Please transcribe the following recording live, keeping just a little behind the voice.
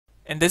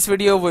In this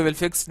video we will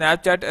fix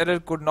Snapchat error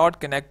could not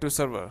connect to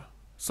server.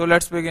 So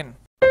let's begin.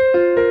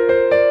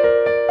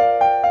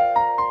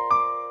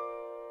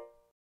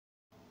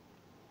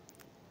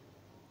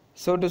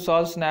 So to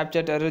solve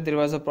Snapchat error, there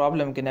was a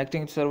problem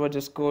connecting to server.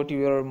 Just go to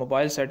your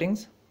mobile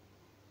settings.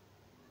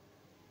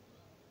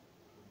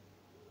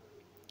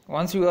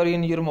 Once you are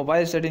in your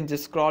mobile settings,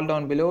 just scroll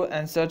down below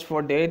and search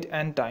for date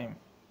and time.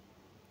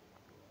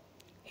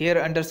 Here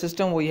under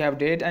system we have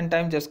date and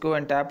time. Just go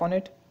and tap on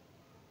it.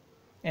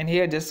 And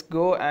here just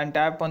go and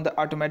tap on the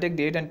automatic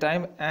date and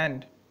time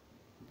and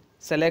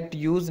select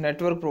use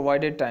network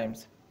provided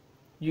times.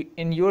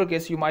 In your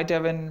case you might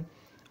have an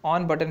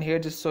on button here,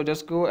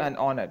 just go and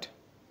on it.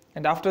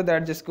 And after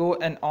that just go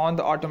and on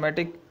the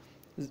automatic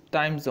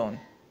time zone.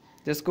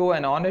 Just go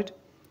and on it.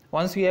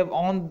 Once you have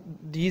on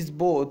these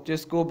both,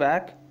 just go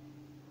back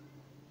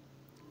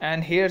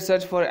and here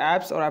search for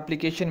apps or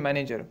application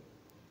manager.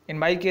 In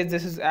my case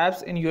this is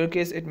apps, in your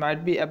case it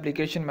might be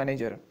application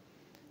manager.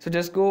 So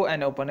just go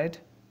and open it.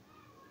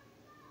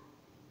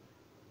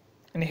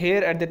 And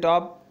here at the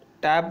top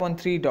tap on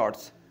three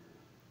dots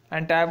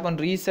and tap on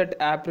reset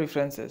app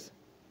preferences.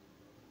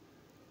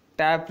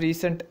 Tap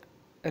reset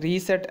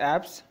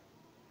apps.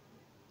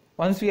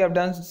 Once we have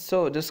done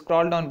so, just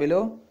scroll down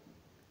below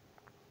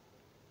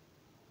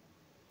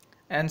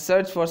and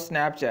search for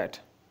Snapchat.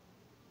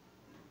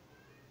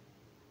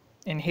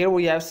 And here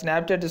we have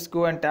Snapchat. Just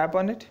go and tap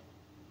on it.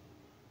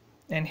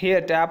 And here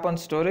tap on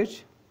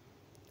storage.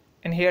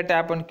 And here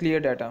tap on clear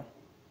data.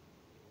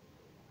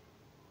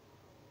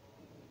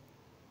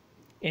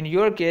 In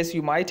your case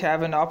you might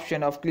have an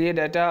option of clear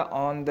data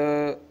on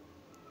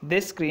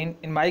this screen.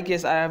 In my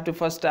case I have to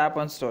first tap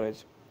on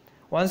storage.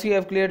 Once you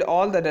have cleared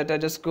all the data,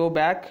 just go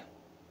back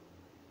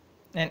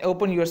and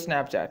open your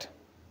Snapchat.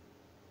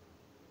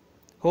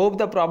 Hope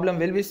the problem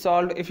will be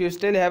solved. If you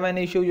still have an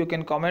issue, you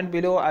can comment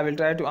below. I will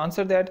try to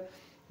answer that.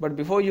 But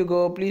before you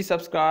go, please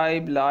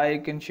subscribe,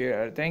 like and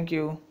share. Thank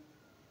you.